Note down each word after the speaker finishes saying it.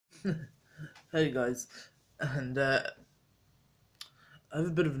Hey guys, and I have a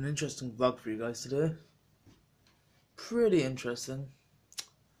bit of an interesting vlog for you guys today. Pretty interesting.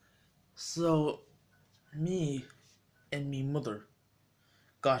 So, me and me mother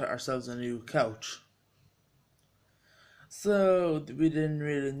got ourselves a new couch. So, we didn't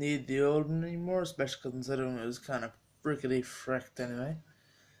really need the old one anymore, especially considering it was kind of frickety fricked anyway.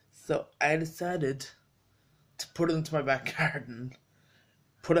 So, I decided to put it into my back garden,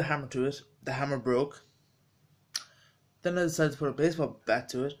 put a hammer to it. The hammer broke. Then I decided to put a baseball bat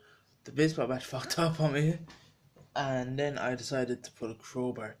to it. The baseball bat fucked up on me. And then I decided to put a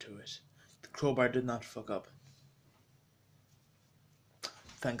crowbar to it. The crowbar did not fuck up.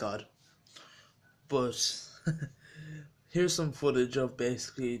 Thank God. But here's some footage of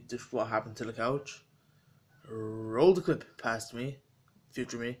basically just what happened to the couch. Roll the clip past me.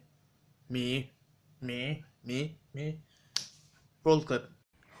 Future me. Me. Roll the clip.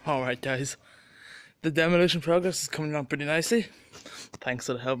 Alright guys. The demolition progress is coming along pretty nicely. Thanks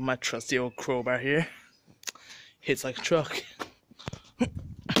to the help of my trusty old crowbar here. Hits like a truck.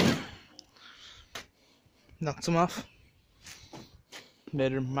 Knocked some off.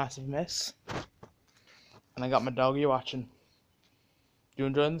 Made a massive mess. And I got my doggy watching. You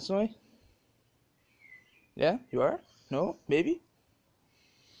enjoying this noise? Yeah? You are? No? Maybe?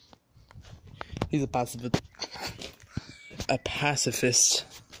 He's a pacifist. A pacifist.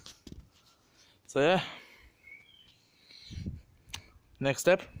 So yeah. Next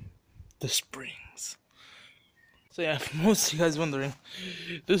step. The springs. So yeah, for most of you guys wondering,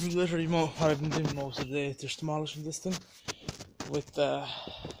 this is literally what I've been doing most of the day. They're demolishing this thing with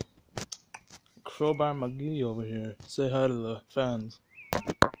Crowbar McGee over here. Say hi to the fans.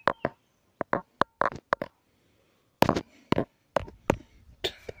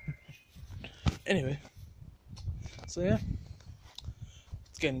 Anyway, so yeah,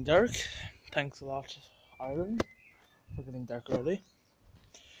 it's getting dark. Thanks a lot, Ireland, for getting dark early.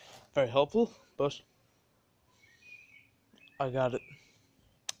 Very helpful, but I got it.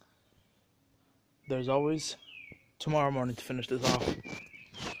 There's always tomorrow morning to finish this off.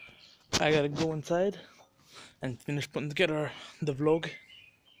 I gotta go inside and finish putting together the vlog.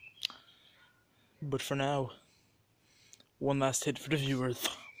 But for now, one last hit for the viewers.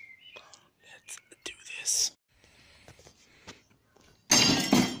 Let's do this.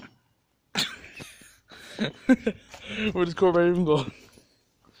 Where does Crowbar even go?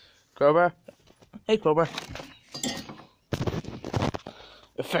 Crowbar? Hey Crowbar.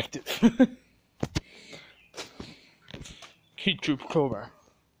 Effective. Heat troop Crowbar.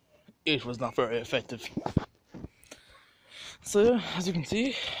 It was not very effective. So as you can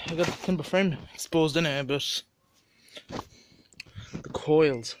see, I got the timber frame exposed in it, but the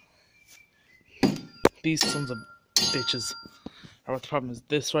coils, these sons of bitches, are what the problem is.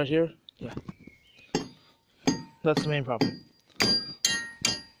 This right here, yeah, that's the main problem.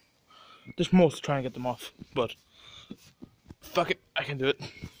 There's most to try and get them off, but fuck it, I can do it. I'm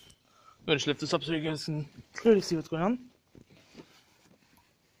gonna just lift this up so you guys can clearly see what's going on.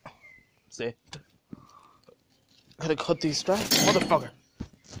 See, gotta cut these straps, motherfucker.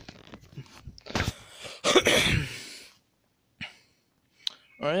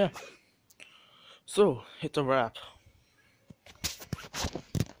 Alright, yeah. So, it's a wrap.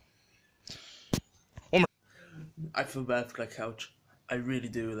 I feel bad for that couch. I really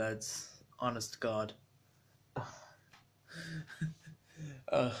do, lads. Honest to God.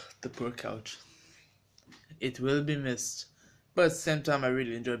 The poor couch. It will be missed. But at the same time, I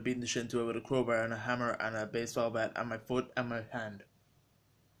really enjoyed beating the shit into it with a crowbar and a hammer and a baseball bat and my foot and my hand.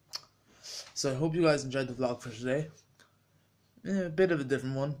 So I hope you guys enjoyed the vlog for today. A bit of a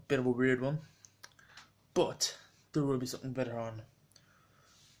different one, bit of a weird one. But there will be something better on.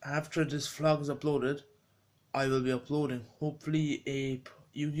 After this vlog is uploaded, I will be uploading hopefully a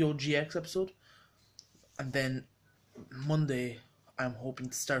Yu-Gi-Oh! GX episode. And then Monday, I'm hoping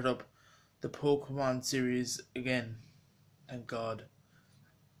to start up the Pokemon series again. Thank God.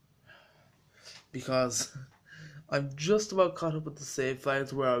 Because I'm just about caught up with the save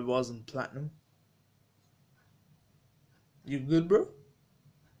files where I was in Platinum. You good, bro?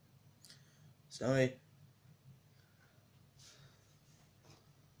 Sorry.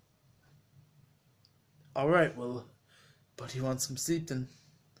 Alright, well, but he wants some sleep then.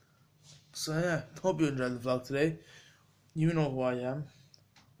 So yeah, hope you enjoyed the vlog today. You know who I am.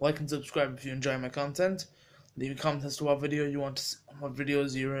 Like and subscribe if you enjoy my content. Leave a comment as to what video you want to see, what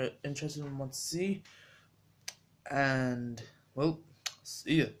videos you're interested in and want to see. And well,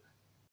 see ya.